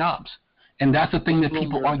without their jobs. And that's the thing that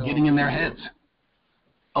people aren't getting in their heads.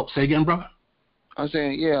 Oh, say again, brother? I'm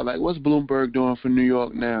saying, yeah, like, what's Bloomberg doing for New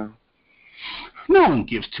York now? No one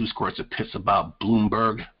gives 2 squirts of piss about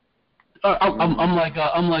Bloomberg. I'm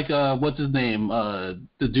like what's his name?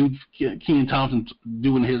 The dude Kenan Thompson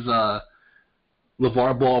doing his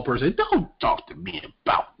LeVar Ball person. Don't talk to me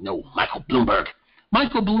about no Michael Bloomberg.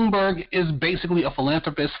 Michael Bloomberg is basically a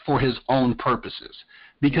philanthropist for his own purposes,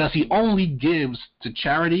 because he only gives to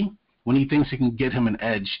charity when he thinks he can get him an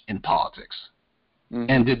edge in politics.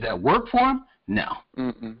 And did that work for him? No.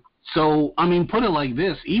 So, I mean, put it like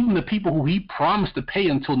this. Even the people who he promised to pay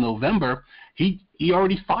until November, he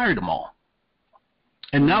already fired them all.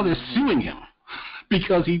 And now they're suing him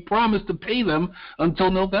because he promised to pay them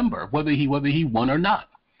until November, whether he won or not.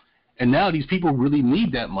 And now these people really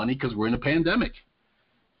need that money because we're in a pandemic.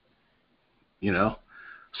 You know?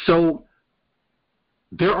 So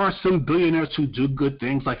there are some billionaires who do good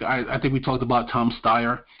things. Like I think we talked about Tom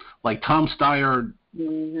Steyer. Like Tom Steyer,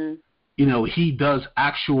 you know, he does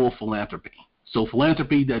actual philanthropy. So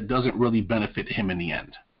philanthropy that doesn't really benefit him in the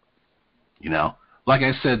end. You know? Like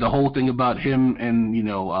I said, the whole thing about him and, you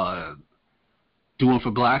know, doing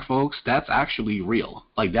for black folks, that's actually real.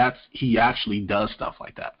 Like, he actually does stuff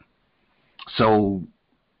like that. So,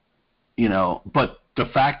 you know, but the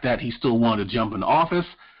fact that he still wanted to jump in office,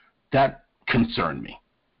 that concerned me.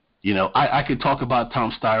 You know, I could talk about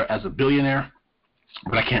Tom Steyer as a billionaire,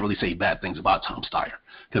 but I can't really say bad things about Tom Steyer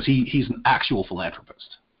because he's an actual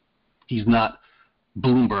philanthropist. He's not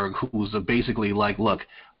Bloomberg, who's basically like, look,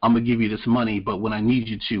 I'm gonna give you this money, but when I need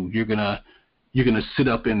you to, you're gonna sit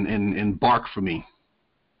up and bark for me,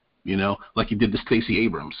 you know, like you did to Stacey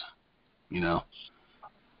Abrams, you know.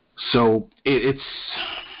 So it's.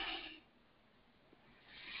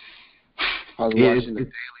 I was watching the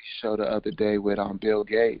Daily Show the other day with Bill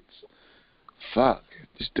Gates. fuck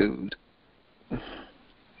this dude.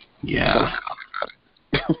 Yeah.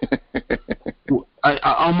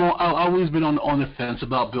 I've always been on the fence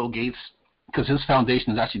about Bill Gates because his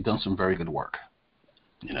foundation has actually done some very good work.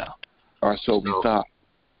 You know. Or so we thought.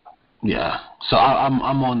 Yeah. So I'm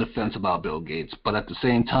on the fence about Bill Gates, but at the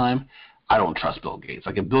same time, I don't trust Bill Gates.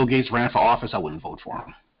 Like if Bill Gates ran for office, I wouldn't vote for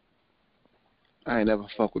him. I ain't never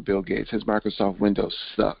fuck with Bill Gates. His Microsoft Windows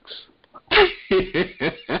sucks.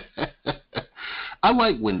 I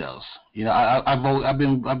like Windows. You know, I've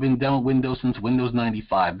been down with Windows since Windows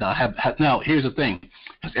 95. Now here's the thing: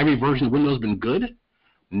 has every version of Windows been good?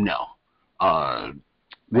 No.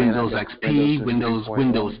 Windows XP,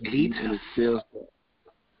 Windows 8.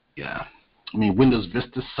 Yeah, I mean Windows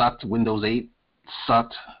Vista sucked. Windows 8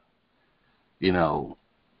 sucked. You know,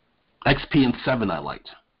 XP and 7 I liked.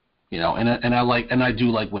 You know, and I do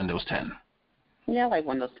like Windows 10. Yeah, I like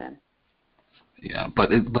Windows 10. Yeah, but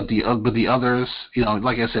the others, you know,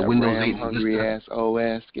 like I said, that Windows RAM 8 hungry ass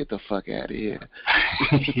OS, get the fuck out of here.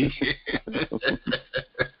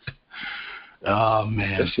 Oh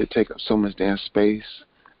man, that shit take up so much damn space.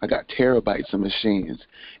 I got terabytes of machines.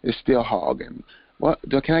 It's still hogging. What?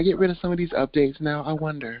 Can I get rid of some of these updates now? I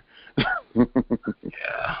wonder.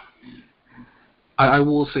 Yeah. I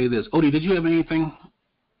will say this. Odie, did you have anything?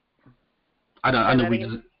 I know we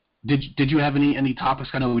just. Did you have any topics?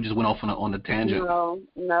 I know we just went off on a tangent.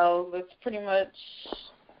 No, that's pretty much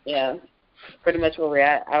where we're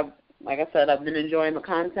at. Like I said, I've been enjoying the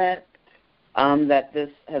content that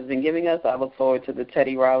this has been giving us. I look forward to the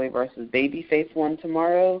Teddy Riley versus Babyface one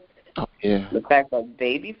tomorrow. Oh yeah. The fact that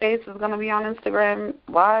Babyface is going to be on Instagram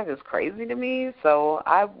Live is crazy to me. So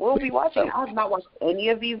I will be watching. I have not watched any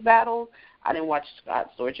of these battles. I didn't watch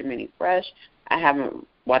Scott Storch or Minnie Fresh. I haven't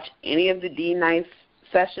watched any of the D-Nice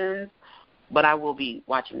sessions, but I will be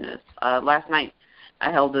watching this. Last night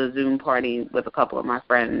I held a Zoom party with a couple of my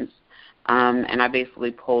friends, and I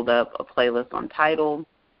basically pulled up a playlist on Tidal.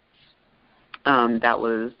 That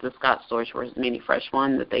was the Scott Storch versus Minnie Fresh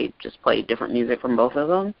one that they just played different music from both of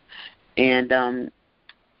them. And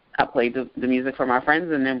I played the music for my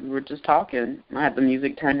friends, and then we were just talking. I had the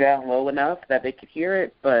music turned down low enough that they could hear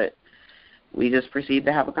it, but we just proceeded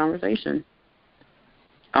to have a conversation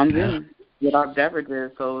on Zoom with our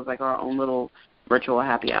beverages, so it was like our own little virtual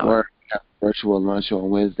happy hour. Or virtual lunch on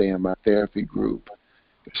Wednesday in my therapy group.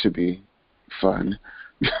 It should be fun.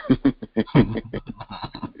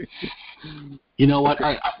 You know what?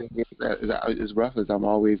 As rough as I'm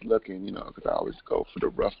always looking, you know, because I always go for the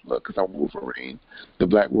rough look because I'm Wolverine, the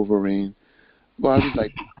Black Wolverine. Well, I was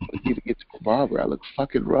like, I need to get to a barber. I look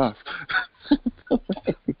fucking rough.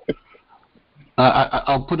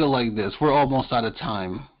 I'll put it like this. We're almost out of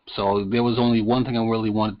time. So there was only one thing I really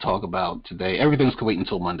wanted to talk about today. Everything's can wait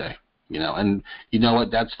until Monday, you know. And you know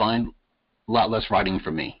what? That's fine. A lot less writing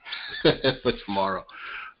for me for tomorrow.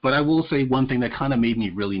 But I will say one thing that kind of made me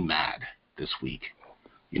really mad this week.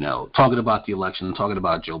 You know, talking about the election, talking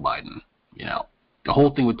about Joe Biden. You know, the whole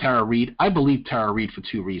thing with Tara Reid. I believe Tara Reid for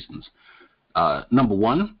two reasons. Number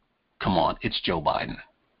one, come on, it's Joe Biden.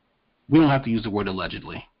 We don't have to use the word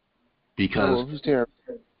allegedly. Because who's Tara?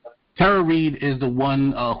 Tara Reid is the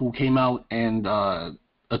one who came out and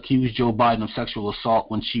accused Joe Biden of sexual assault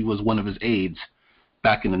when she was one of his aides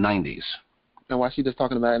back in the 90s. And why is she just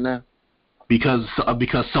talking about it now? Because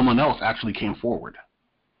someone else actually came forward,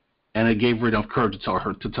 and it gave her enough courage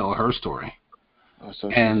to tell her story. Oh,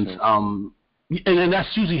 and that's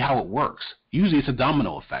usually how it works. Usually it's a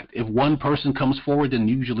domino effect. If one person comes forward, then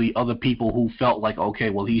usually other people who felt like, okay,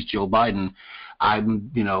 well, he's Joe Biden, I'm,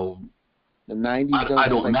 you know, the 90s, I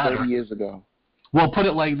don't like matter. 30 years ago. Well, put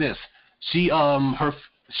it like this: she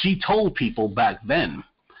told people back then,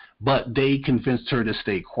 but they convinced her to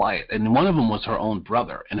stay quiet. And one of them was her own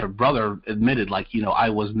brother, and her brother admitted, like, you know, I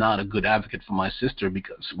was not a good advocate for my sister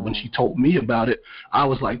because when she told me about it, I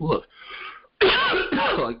was like, look,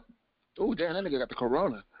 like, oh damn, that nigga got the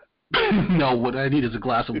corona. No, what I need is a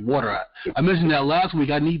glass of water. I mentioned that last week.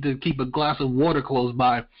 I need to keep a glass of water close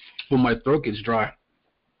by when my throat gets dry.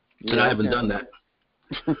 And I haven't done that.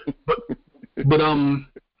 But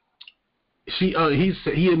he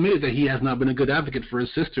admitted that he has not been a good advocate for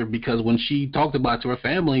his sister because when she talked about it to her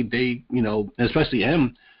family, they, you know, especially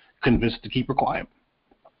him, convinced to keep her quiet.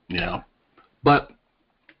 You know, but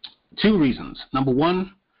two reasons. Number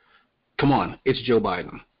one, come on, it's Joe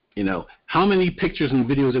Biden. You know, how many pictures and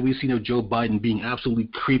videos have we seen of Joe Biden being absolutely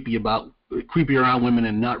creepy around women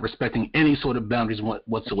and not respecting any sort of boundaries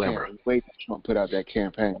whatsoever? I can't wait till Trump put out that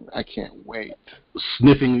campaign. I can't wait.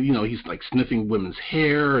 Sniffing, you know, he's like sniffing women's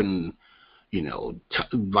hair and, you know,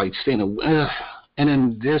 like saying, And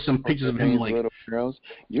then there's some pictures of him like girls.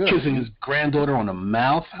 kissing his granddaughter on the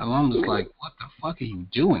mouth. And I'm just like, what the fuck are you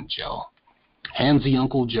doing, Joe? Handsy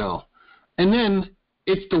Uncle Joe. And then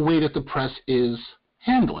it's the way that the press is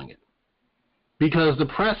handling it. Because the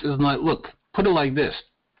press is like, look, put it like this.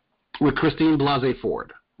 With Christine Blasey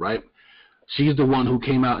Ford, right? She's the one who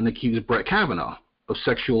came out and accused Brett Kavanaugh of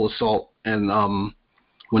sexual assault and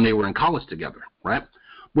when they were in college together, right?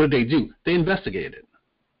 What did they do? They investigated it,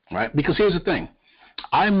 right? Because here's the thing.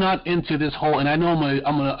 I'm not into this whole, and I know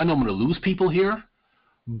I'm gonna lose people here,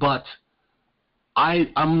 but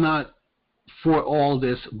I'm not for all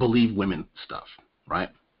this believe women stuff, right?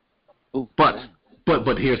 Ooh. But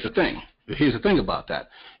here's the thing. Here's the thing about that.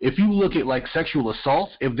 If you look at like sexual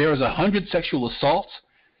assaults, if there's 100 sexual assaults,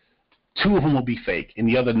 2 of them will be fake, and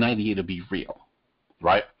the other 98 will be real,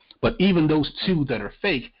 right? But even those 2 that are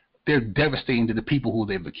fake, they're devastating to the people who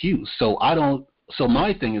they've accused. So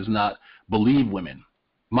my thing is not believe women.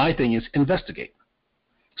 My thing is investigate.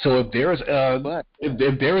 So if there is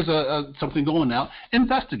if there is something going out,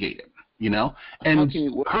 investigate it. You know, and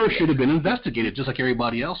her should have been investigated just like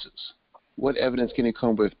everybody else's. What evidence can it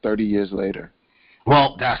come with 30 years later?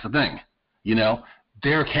 Well, that's the thing. You know,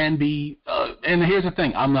 there can be, and here's the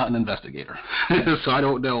thing, I'm not an investigator, so I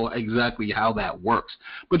don't know exactly how that works.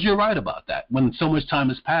 But you're right about that. When so much time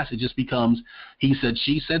has passed, it just becomes he said,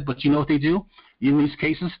 she said, but you know what they do? In these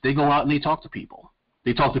cases, they go out and they talk to people.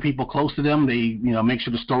 They talk to people close to them. They, make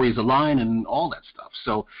sure the stories align and all that stuff.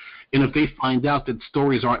 So, and if they find out that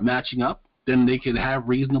stories aren't matching up, then they could have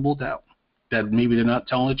reasonable doubt that maybe they're not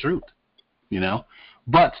telling the truth,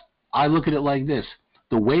 But I look at it like this.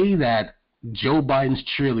 The way that Joe Biden's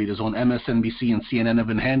cheerleaders on MSNBC and CNN have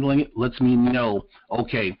been handling it lets me know,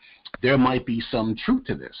 okay, there might be some truth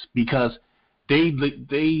to this because they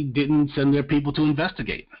didn't send their people to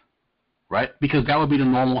investigate, right? Because that would be the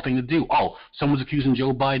normal thing to do. Oh, someone's accusing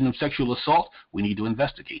Joe Biden of sexual assault. We need to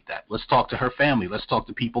investigate that. Let's talk to her family. Let's talk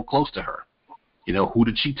to people close to her. Who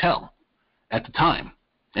did she tell at the time?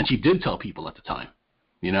 And she did tell people at the time,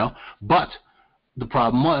 But the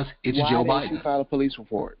problem was it's Joe Biden. Why didn't she file a police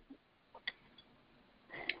report?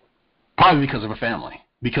 Probably because of her family.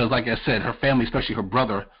 Because, like I said, her family, especially her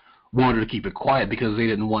brother, wanted her to keep it quiet because they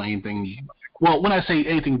didn't want anything. Well, when I say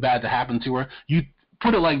anything bad to happen to her, you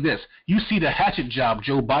put it like this. You see the hatchet job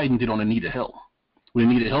Joe Biden did on Anita Hill when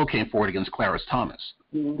Anita Hill came forward against Clarence Thomas.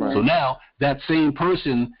 Right. So now that same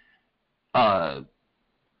person, they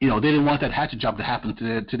didn't want that hatchet job to happen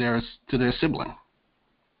to their sibling.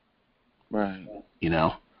 Right.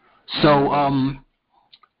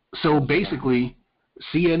 So basically,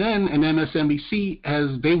 CNN and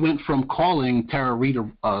MSNBC they went from calling Tara Reid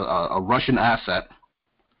a Russian asset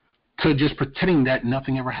to just pretending that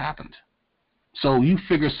nothing ever happened. So you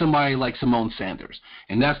figure somebody like Simone Sanders,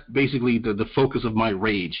 and that's basically the focus of my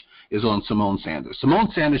rage is on Simone Sanders. Simone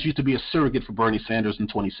Sanders used to be a surrogate for Bernie Sanders in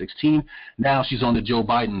 2016. Now she's on the Joe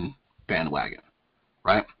Biden bandwagon,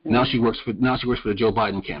 right? Mm-hmm. Now she works for the Joe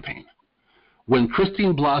Biden campaign. When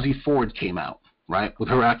Christine Blasey Ford came out, right, with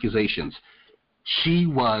her accusations, she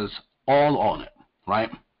was all on it, right?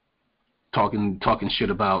 Talking shit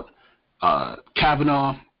about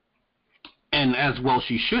Kavanaugh, and as well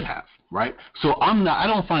she should have, right? So I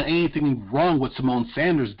don't find anything wrong with Simone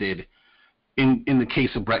Sanders did in the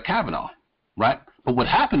case of Brett Kavanaugh, right? But what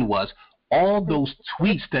happened was all those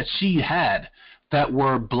tweets that she had that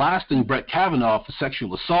were blasting Brett Kavanaugh for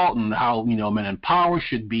sexual assault and how men in power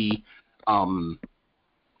should be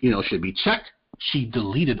checked. She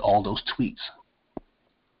deleted all those tweets.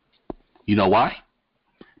 You know why?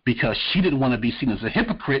 Because she didn't want to be seen as a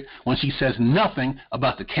hypocrite when she says nothing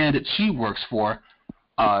about the candidate she works for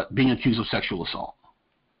being accused of sexual assault.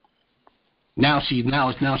 Now she's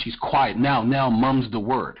quiet. Now mum's the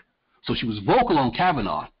word. So she was vocal on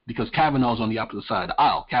Kavanaugh because Kavanaugh's on the opposite side of the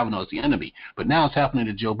aisle. Kavanaugh's the enemy. But now it's happening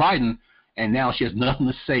to Joe Biden, and now she has nothing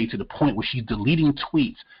to say to the point where she's deleting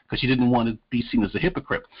tweets because she didn't want to be seen as a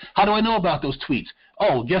hypocrite. How do I know about those tweets?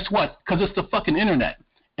 Oh, guess what? Because it's the fucking internet.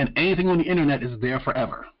 And anything on the internet is there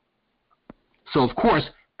forever. So, of course,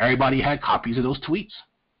 everybody had copies of those tweets.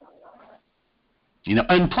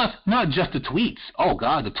 And plus, not just the tweets. Oh,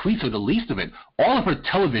 God, the tweets are the least of it. All of her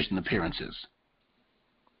television appearances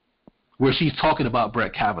where she's talking about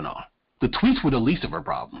Brett Kavanaugh, the tweets were the least of her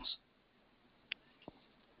problems.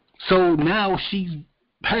 So now she's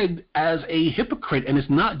pegged as a hypocrite, and it's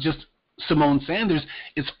not just Simone Sanders.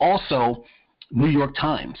 It's also New York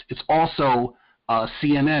Times. It's also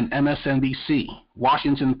CNN, MSNBC,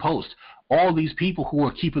 Washington Post, all these people who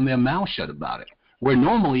are keeping their mouths shut about it. Where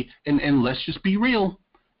normally, and let's just be real,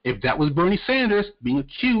 if that was Bernie Sanders being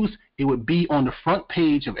accused, it would be on the front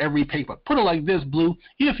page of every paper. Put it like this, Blue.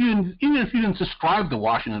 Even if you didn't subscribe to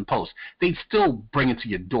Washington Post, they'd still bring it to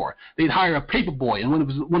your door. They'd hire a paper boy in one of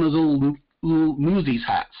those little Newsies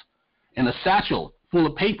hats and a satchel full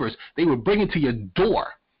of papers. They would bring it to your door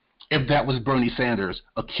if that was Bernie Sanders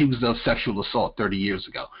accused of sexual assault 30 years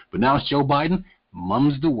ago. But now it's Joe Biden.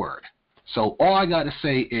 Mum's the word. So all I got to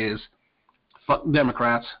say is fuck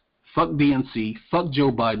Democrats, fuck DNC, fuck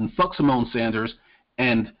Joe Biden, fuck Simone Sanders,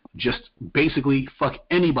 and just basically fuck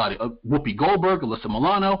anybody, Whoopi Goldberg, Alyssa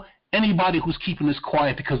Milano, anybody who's keeping this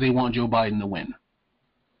quiet because they want Joe Biden to win.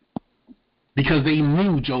 Because they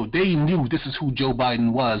knew this is who Joe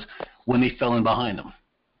Biden was when they fell in behind him.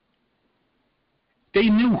 They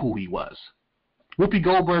knew who he was. Whoopi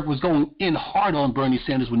Goldberg was going in hard on Bernie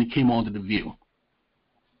Sanders when he came on to The View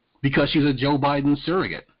because she's a Joe Biden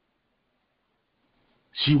surrogate.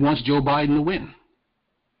 She wants Joe Biden to win.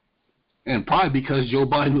 And probably because Joe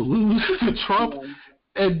Biden will lose to Trump,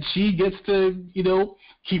 and she gets to,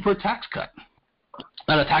 keep her tax cut.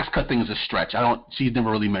 Now, the tax cut thing is a stretch. She's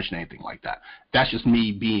never really mentioned anything like that. That's just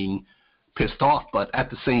me being pissed off. But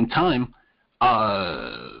at the same time,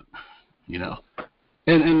 and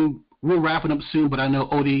we're wrapping up soon, but I know,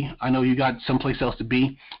 Odie, you got someplace else to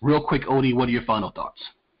be. Real quick, Odie, what are your final thoughts?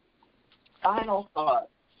 Final thoughts.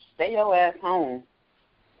 Stay your ass home.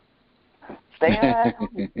 Stay your ass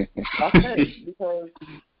home. That's it. Because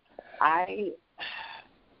I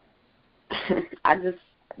just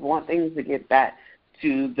want things to get back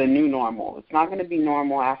to the new normal. It's not going to be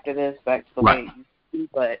normal after this, back to the way it used to be,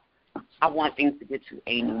 but I want things to get to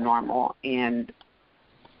a new normal, and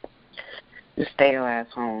just stay your ass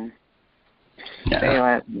home. Yeah. Stay your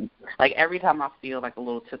ass home. Like, every time I feel like a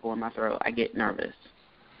little tickle in my throat, I get nervous.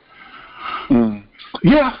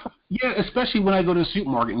 Yeah, especially when I go to the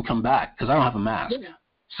supermarket and come back, because I don't have a mask. Yeah.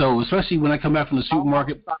 So especially when I come back from the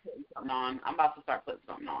supermarket. I'm about to start putting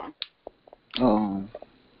something on. Oh.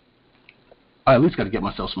 I at least got to get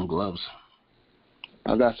myself some gloves.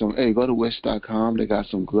 I got some. Hey, go to Wish.com. They got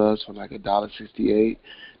some gloves for like $1.68.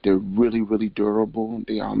 They're really, really durable.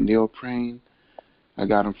 They are neoprene. I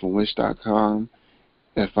got them from Wish.com.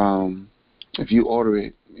 If you order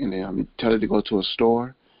it and then tell it to go to a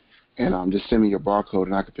store, and just send me your barcode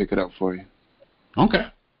and I can pick it up for you. Okay.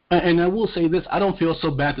 And I will say this, I don't feel so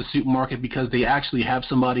bad at the supermarket because they actually have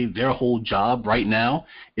somebody, their whole job right now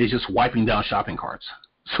is just wiping down shopping carts.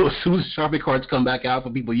 So as soon as shopping carts come back out for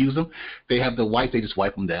people to use them, they have the wipe, they just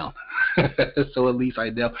wipe them down. So at least I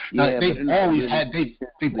know. Now, they've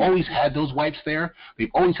always had those wipes there.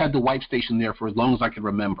 They've always had the wipe station there for as long as I can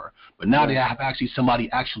remember. But now they have actually somebody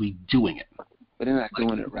actually doing it. But they're not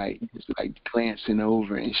doing it right. It's like glancing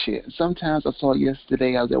over and shit. Sometimes I saw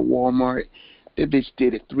yesterday, I was at Walmart, that bitch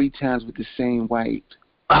did it 3 times with the same wipe.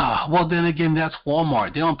 Well, then again, that's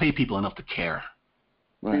Walmart. They don't pay people enough to care.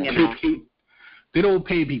 Right. They don't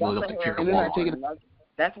pay people enough to care.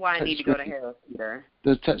 That's why I need to go to Harris Teeter.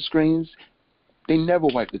 The touch screens, they never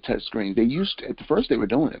wipe the touch screens. They used to, at first they were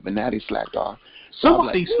doing it, but now they slacked off.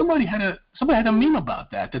 Somebody had a meme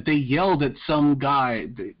about that they yelled at some guy,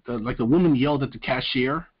 the woman yelled at the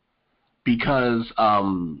cashier because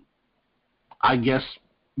I guess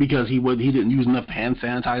because he didn't use enough hand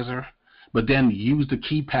sanitizer, but then used the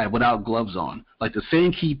keypad without gloves on. Like the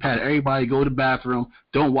same keypad, everybody go to the bathroom,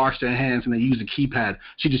 don't wash their hands, and they use the keypad.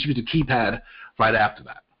 She just used the keypad right after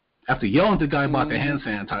that. After yelling at the guy about the hand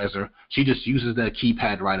sanitizer, she just uses that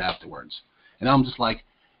keypad right afterwards. And I'm just like,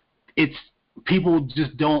 people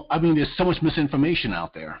just don't, there's so much misinformation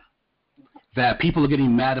out there that people are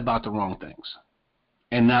getting mad about the wrong things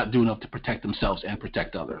and not doing enough to protect themselves and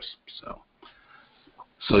protect others. So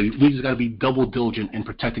we just got to be double diligent in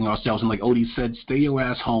protecting ourselves. And like Odie said, stay your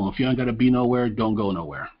ass home. If you ain't got to be nowhere, don't go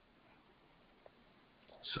nowhere.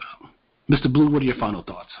 So, Mr. Blue, what are your final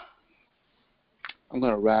thoughts? I'm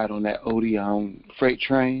going to ride on that Odie freight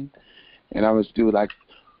train, and I was do like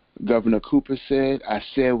Governor Cooper said. I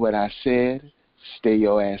said what I said. Stay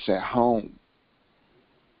your ass at home.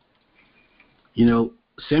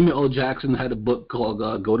 Samuel L. Jackson had a book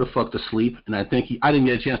called Go to Fuck to Sleep, and I think I didn't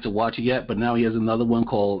get a chance to watch it yet, but now he has another one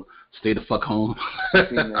called Stay the Fuck Home.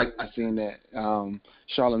 I seen that.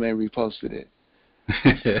 Charlamagne reposted it.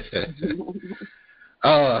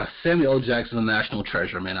 Samuel L. Jackson, a national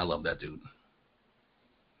treasure, man. I love that dude.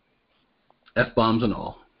 F-bombs and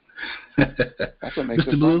all. That's what makes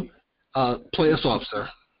Mr. Blue, play us off, sir.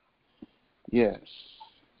 Yes.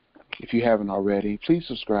 If you haven't already, please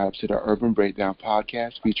subscribe to the Urban Breakdown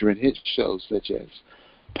podcast featuring hit shows such as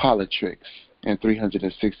Politics and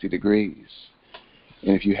 360 Degrees.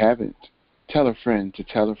 And if you haven't, tell a friend to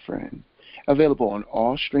tell a friend. Available on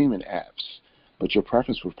all streaming apps, but your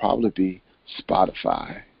preference would probably be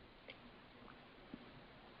Spotify.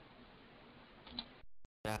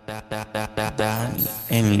 Danny,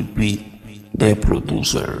 el beat, the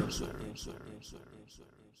producer.